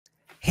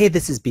Hey,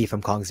 this is B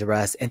from Kong's R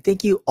Us, and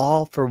thank you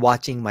all for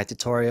watching my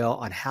tutorial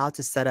on how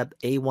to set up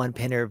A1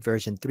 Pinner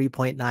version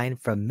 3.9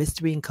 from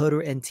Mystery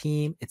Encoder and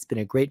team. It's been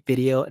a great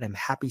video, and I'm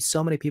happy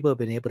so many people have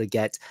been able to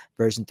get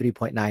version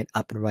 3.9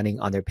 up and running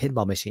on their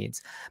pinball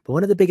machines. But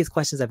one of the biggest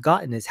questions I've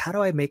gotten is, how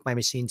do I make my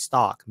machine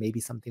stock? Maybe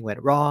something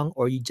went wrong,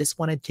 or you just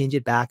want to change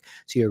it back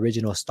to your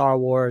original Star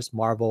Wars,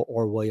 Marvel,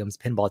 or Williams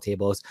pinball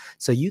tables.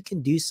 So you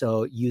can do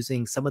so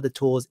using some of the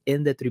tools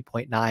in the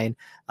 3.9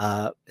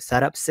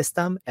 setup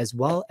system, as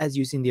well as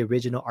using the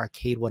original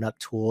Arcade1Up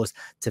tools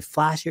to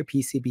flash your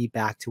PCB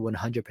back to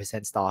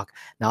 100% stock.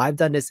 Now, I've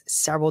done this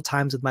several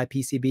times with my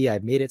PCB.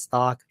 I've made it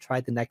stock,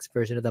 tried the next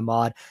version of the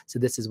mod. So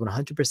this is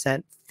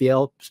 100%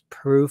 fail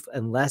proof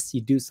unless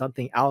you do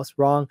something else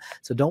wrong.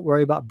 So don't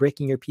worry about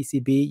breaking your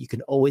PCB. You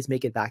can always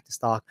make it back to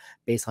stock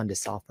based on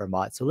this software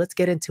mod. So let's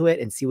get into it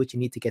and see what you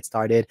need to get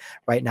started.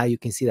 Right now, you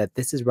can see that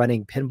this is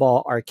running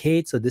Pinball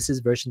Arcade. So this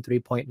is version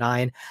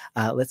 3.9.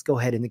 Let's go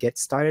ahead and get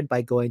started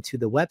by going to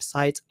the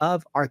website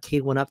of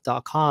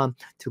Arcade1Up.com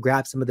to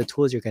grab some of the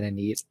tools you're going to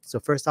need. So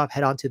first off,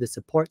 head on to the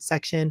support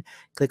section,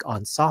 click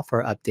on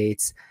software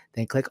updates,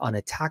 then click on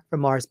Attack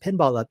from Mars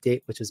Pinball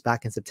Update, which was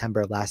back in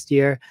September of last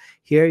year.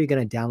 Here, you're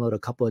going to download a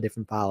couple of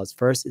different files.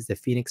 First is the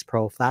Phoenix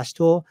Pro Flash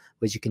tool,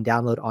 which you can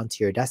download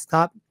onto your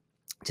desktop.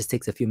 Just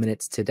takes a few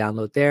minutes to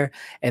download there.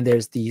 And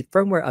there's the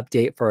firmware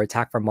update for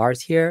Attack from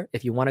Mars here.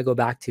 If you want to go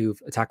back to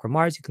Attack from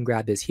Mars, you can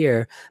grab this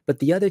here. But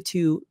the other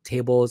two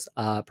tables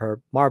per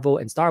Marvel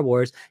and Star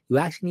Wars, you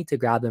actually need to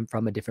grab them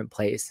from a different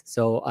place.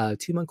 So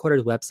Team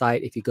Encoder's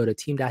website, if you go to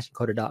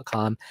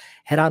team-encoder.com,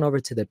 head on over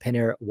to the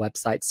Pinner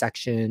website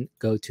section,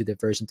 go to the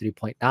version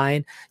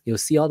 3.9. You'll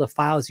see all the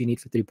files you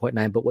need for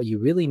 3.9. But what you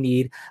really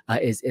need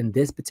is in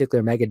this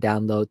particular mega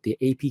download, the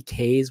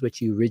APKs, which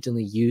you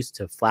originally used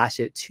to flash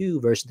it to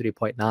version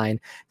 3.9.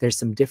 There's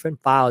some different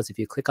files. If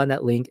you click on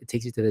that link, it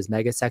takes you to this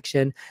mega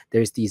section.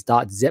 There's these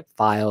 .zip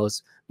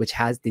files, which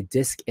has the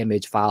disk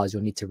image files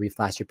you'll need to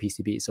reflash your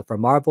PCB. So for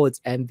Marvel,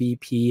 it's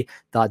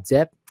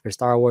MVP.zip. For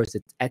Star Wars,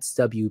 it's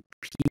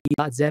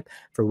XWP.zip.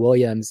 For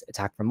Williams,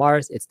 Attack from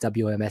Mars, it's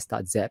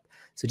WMS.zip.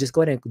 So just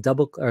go ahead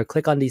and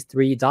click on these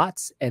three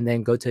dots and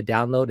then go to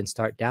download and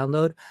start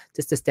download.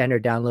 Just a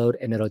standard download,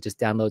 and it'll just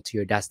download to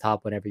your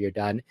desktop whenever you're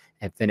done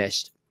and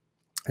finished.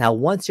 Now,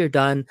 once you're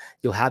done,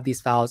 you'll have these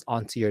files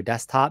onto your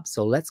desktop.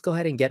 So let's go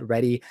ahead and get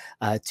ready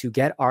to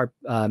get our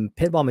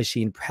pinball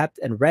machine prepped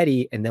and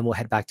ready, and then we'll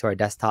head back to our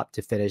desktop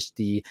to finish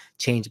the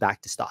change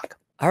back to stock.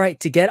 All right,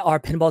 to get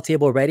our pinball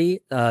table ready,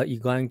 you're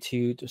going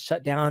to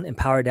shut down and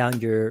power down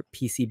your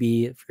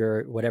PCB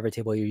for whatever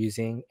table you're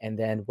using. And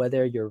then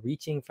whether you're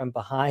reaching from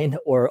behind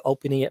or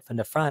opening it from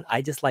the front,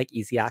 I just like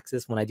easy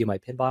access when I do my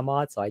pinball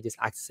mod. So I just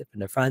access it from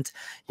the front.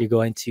 You're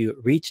going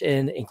to reach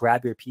in and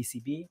grab your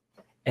PCB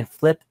and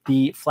flip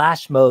the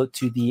flash mode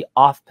to the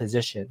off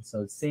position.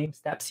 So same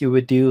steps you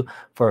would do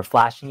for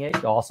flashing it,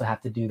 you also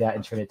have to do that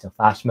and turn it to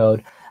flash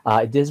mode.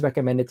 It is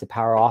recommended to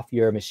power off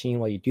your machine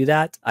while you do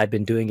that. I've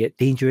been doing it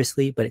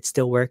dangerously, but it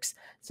still works.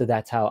 So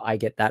that's how I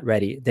get that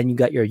ready. Then you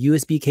got your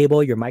USB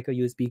cable, your micro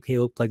USB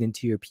cable plugged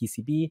into your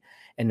PCB,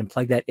 and then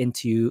plug that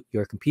into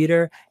your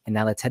computer. And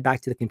now let's head back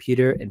to the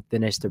computer and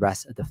finish the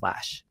rest of the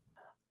flash.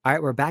 All right,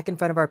 we're back in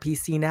front of our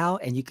PC now,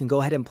 and you can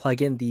go ahead and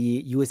plug in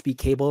the USB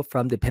cable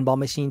from the pinball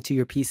machine to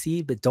your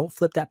PC, but don't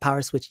flip that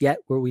power switch yet.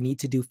 What we need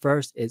to do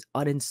first is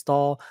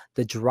uninstall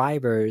the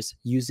drivers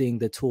using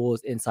the tools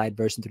inside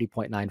version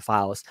 3.9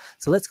 files.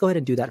 So let's go ahead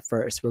and do that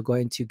first. We're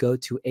going to go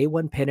to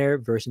A1 Pinner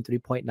version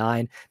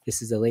 3.9.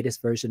 This is the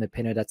latest version of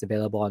Pinner that's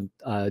available on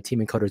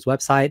Team Encoder's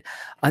website.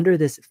 Under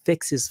this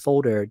fixes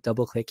folder,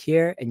 double click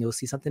here, and you'll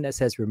see something that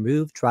says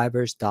remove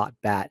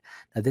Drivers.bat.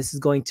 Now this is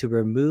going to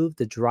remove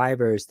the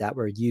drivers that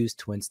were used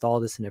to install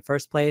this in the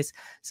first place.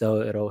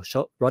 So it'll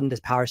run this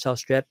PowerShell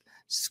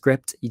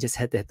script. You just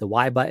hit the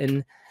Y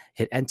button,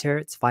 hit enter.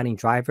 It's finding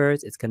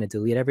drivers. It's going to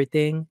delete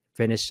everything.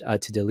 Finish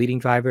to deleting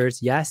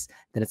drivers. Yes.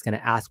 Then it's going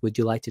to ask, would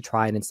you like to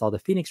try and install the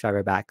Phoenix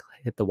driver back?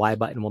 Hit the Y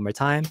button one more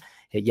time.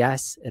 Hit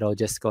yes. It'll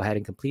just go ahead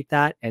and complete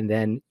that. And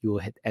then you will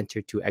hit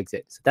enter to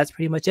exit. So that's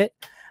pretty much it.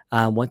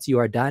 Once you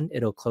are done,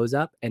 it'll close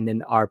up, and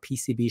then our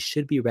PCB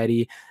should be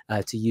ready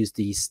to use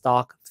the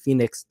stock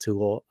Phoenix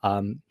tool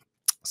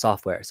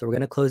software. So we're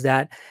going to close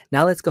that.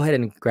 Now let's go ahead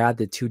and grab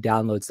the two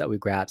downloads that we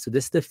grabbed. So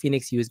this is the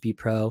Phoenix USB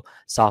Pro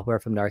software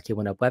from the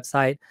Arcade1Up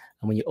website.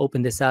 And when you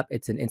open this up,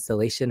 it's an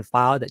installation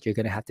file that you're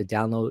going to have to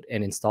download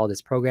and install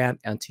this program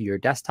onto your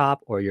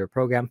desktop or your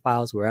program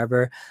files,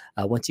 wherever.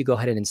 Once you go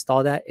ahead and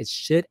install that, it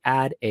should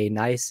add a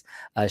nice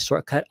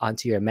shortcut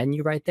onto your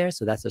menu right there.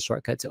 So that's the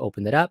shortcut to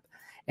open it up.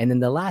 And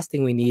then the last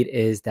thing we need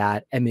is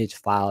that image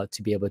file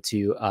to be able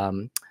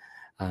to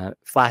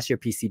flash your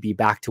PCB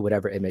back to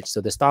whatever image.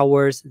 So the Star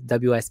Wars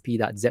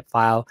WSP.zip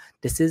file,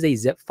 this is a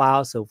zip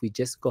file. So if we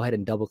just go ahead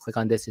and double click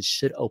on this, it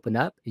should open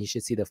up and you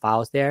should see the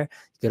files there.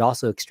 You could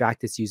also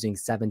extract this using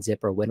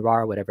 7-zip or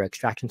WinRAR, whatever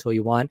extraction tool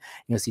you want.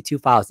 And you'll see two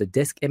files, a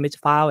disk image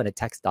file and a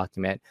text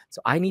document.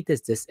 So I need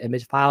this disk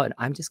image file, and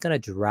I'm just going to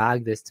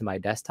drag this to my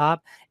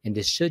desktop, and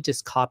this should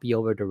just copy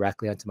over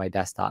directly onto my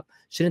desktop.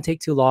 Shouldn't take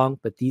too long,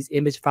 but these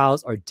image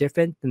files are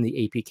different than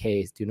the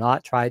APKs. Do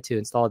not try to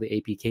install the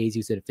APKs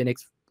using a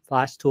Phoenix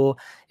Flash tool.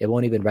 It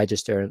won't even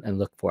register and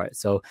look for it.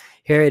 So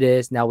here it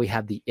is. Now we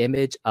have the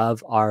image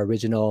of our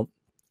original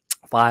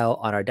file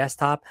on our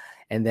desktop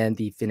and then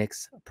the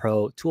Phoenix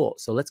Pro tool.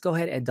 So let's go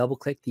ahead and double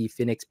click the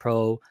Phoenix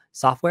Pro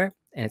software,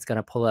 and it's going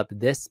to pull up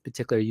this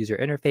particular user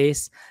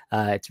interface.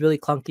 It's really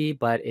clunky,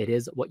 but it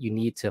is what you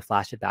need to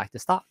flash it back to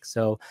stock.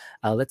 So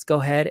let's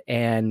go ahead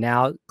and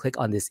now click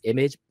on this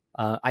image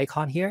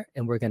icon here,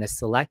 and we're going to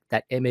select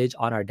that image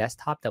on our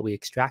desktop that we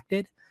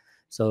extracted.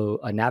 So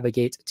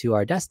navigate to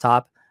our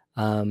desktop,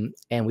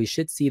 and we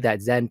should see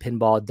that Zen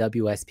Pinball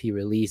WSP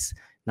release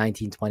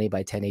 1920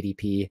 by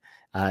 1080p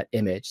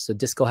image. So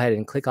just go ahead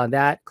and click on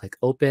that, click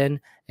open,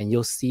 and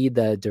you'll see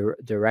the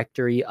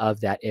directory of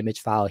that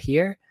image file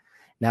here.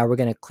 Now we're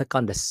going to click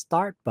on the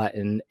start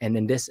button, and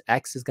then this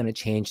X is going to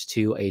change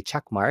to a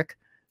check mark.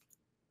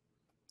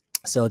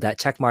 So that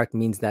check mark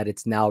means that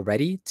it's now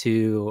ready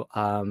to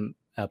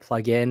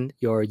plug in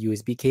your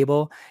USB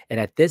cable. And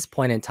at this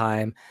point in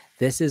time,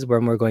 this is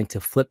when we're going to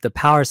flip the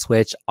power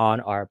switch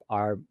on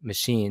our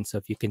machine. So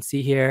if you can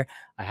see here,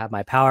 I have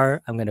my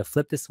power. I'm going to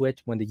flip the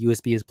switch when the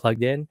USB is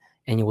plugged in,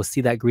 and you will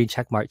see that green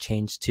check mark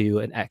change to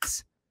an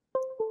X.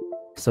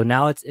 So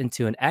now it's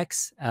into an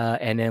X,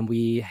 and then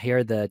we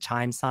hear the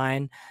chime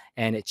sign,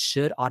 and it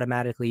should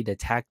automatically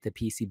detect the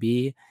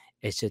PCB.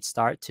 It should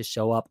start to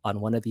show up on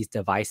one of these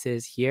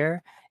devices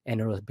here, and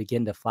it will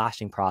begin the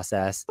flashing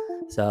process.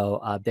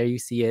 So there you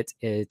see it.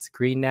 It's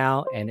green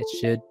now, and it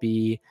should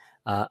be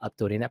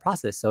uploading that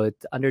process. So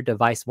it's under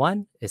device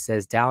 1. It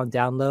says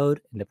download,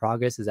 and the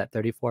progress is at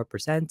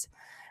 34%.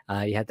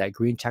 You have that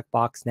green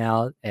checkbox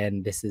now,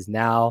 and this is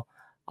now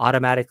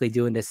automatically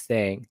doing this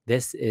thing.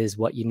 This is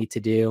what you need to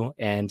do,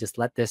 and just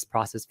let this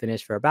process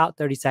finish for about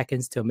 30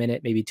 seconds to a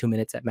minute, maybe 2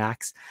 minutes at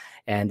max.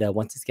 And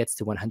once it gets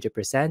to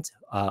 100%,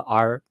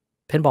 our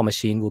pinball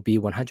machine will be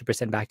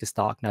 100% back to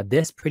stock. Now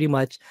this pretty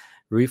much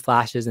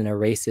reflashes and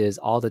erases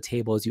all the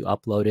tables you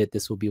uploaded.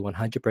 This will be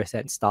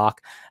 100%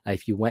 stock.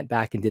 If you went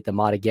back and did the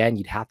mod again,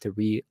 you'd have to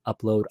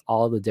re-upload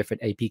all the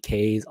different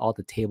APKs, all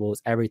the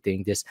tables,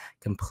 everything. Just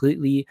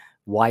completely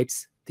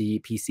wipes the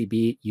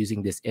PCB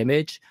using this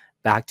image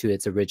back to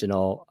its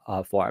original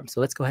form.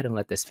 So let's go ahead and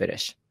let this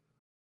finish.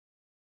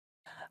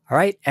 All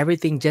right,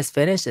 everything just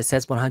finished. It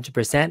says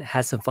 100%,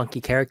 has some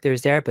funky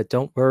characters there, but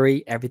don't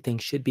worry, everything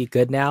should be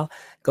good now.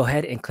 Go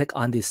ahead and click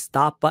on the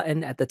stop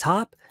button at the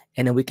top,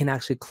 and then we can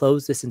actually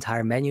close this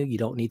entire menu. You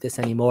don't need this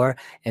anymore.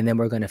 And then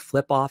we're going to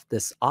flip off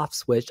this off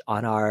switch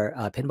on our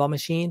pinball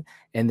machine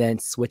and then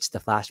switch to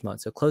flash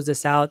mode. So close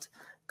this out,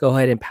 go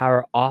ahead and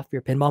power off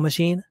your pinball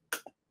machine,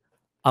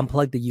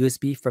 unplug the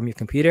USB from your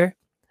computer,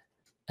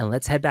 and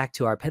let's head back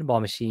to our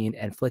pinball machine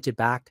and flip it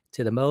back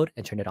to the mode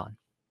and turn it on.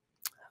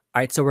 All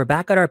right, so we're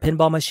back at our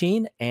pinball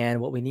machine, and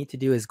what we need to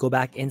do is go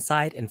back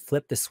inside and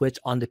flip the switch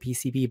on the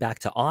PCB back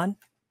to on.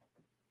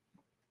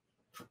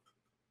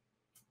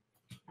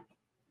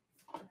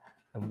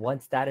 And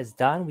once that is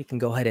done, we can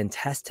go ahead and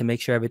test to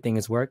make sure everything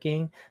is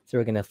working. So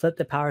we're going to flip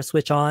the power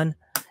switch on.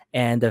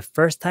 And the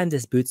first time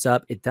this boots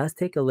up, it does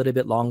take a little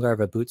bit longer of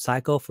a boot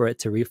cycle for it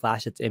to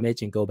reflash its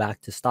image and go back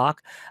to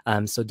stock.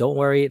 So don't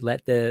worry,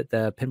 let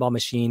the pinball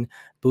machine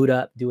boot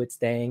up, do its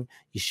thing.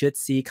 You should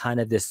see kind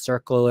of this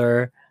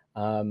circular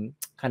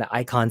kind of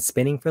icon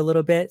spinning for a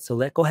little bit. So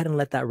go ahead and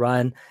let that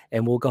run,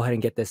 and we'll go ahead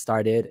and get this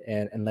started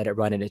and let it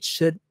run. And it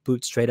should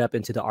boot straight up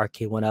into the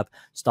Arcade1Up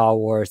Star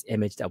Wars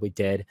image that we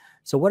did.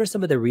 So what are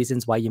some of the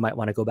reasons why you might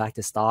want to go back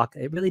to stock?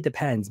 It really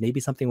depends.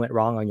 Maybe something went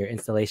wrong on your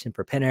installation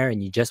per pinner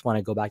and you just want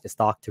to go back to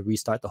stock to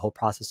restart the whole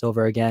process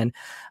over again.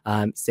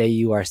 Say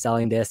you are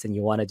selling this and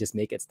you want to just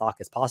make it stock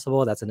as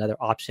possible. That's another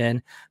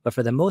option. But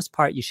for the most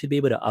part, you should be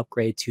able to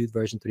upgrade to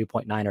version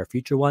 3.9 or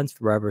future ones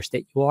for wherever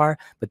state you are.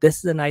 But this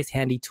is a nice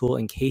handy tool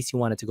in case you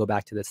wanted to go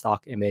back to the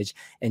stock image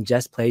and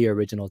just play your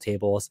original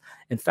tables.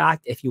 In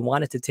fact, if you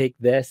wanted to take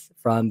this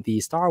from the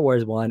Star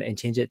Wars one and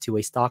change it to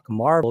a stock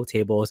Marvel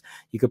tables,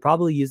 you could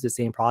probably use the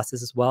same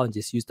process as well and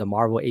just use the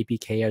Marvel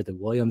APK or the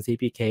Williams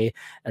APK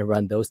and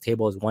run those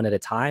tables one at a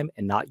time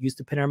and not use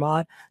the pinner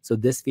mod. So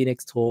this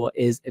Phoenix tool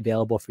is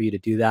available for you to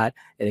do that.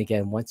 And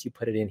again, once you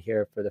put it in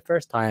here for the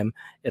first time,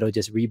 it'll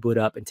just reboot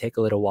up and take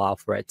a little while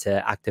for it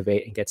to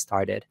activate and get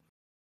started.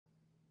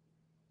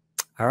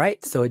 All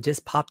right, so it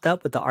just popped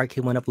up with the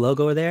Arcade1Up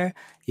logo there.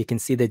 You can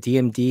see the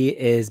DMD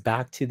is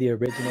back to the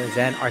original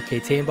Zen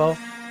arcade table.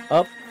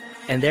 Oh,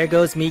 and there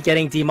goes me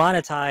getting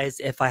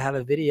demonetized if I have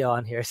a video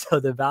on here. So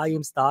the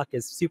volume stock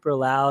is super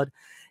loud.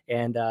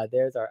 And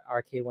there's our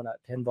Arcade1Up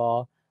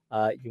pinball.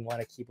 You want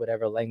to keep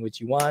whatever language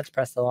you want,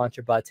 press the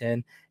launcher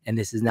button. And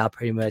this is now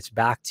pretty much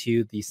back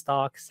to the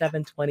stock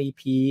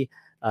 720p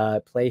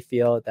play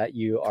field that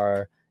you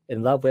are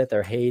in love with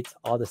or hate.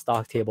 All the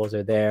stock tables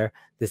are there.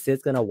 This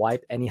is going to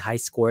wipe any high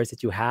scores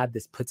that you have.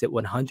 This puts it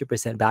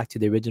 100% back to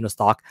the original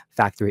stock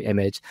factory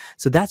image.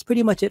 So that's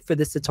pretty much it for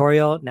this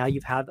tutorial. Now you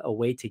have a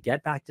way to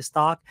get back to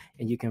stock,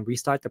 and you can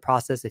restart the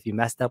process if you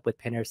messed up with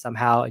pinners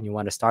somehow and you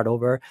want to start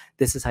over.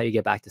 This is how you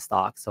get back to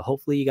stock. So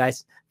hopefully you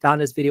guys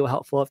found this video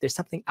helpful. If there's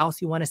something else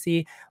you want to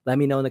see, let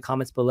me know in the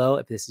comments below.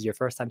 If this is your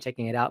first time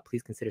checking it out,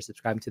 please consider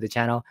subscribing to the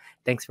channel.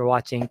 Thanks for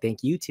watching.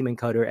 Thank you, Team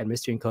Encoder and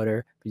Mystery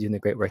Encoder, for doing the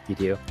great work you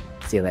do.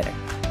 See you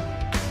later.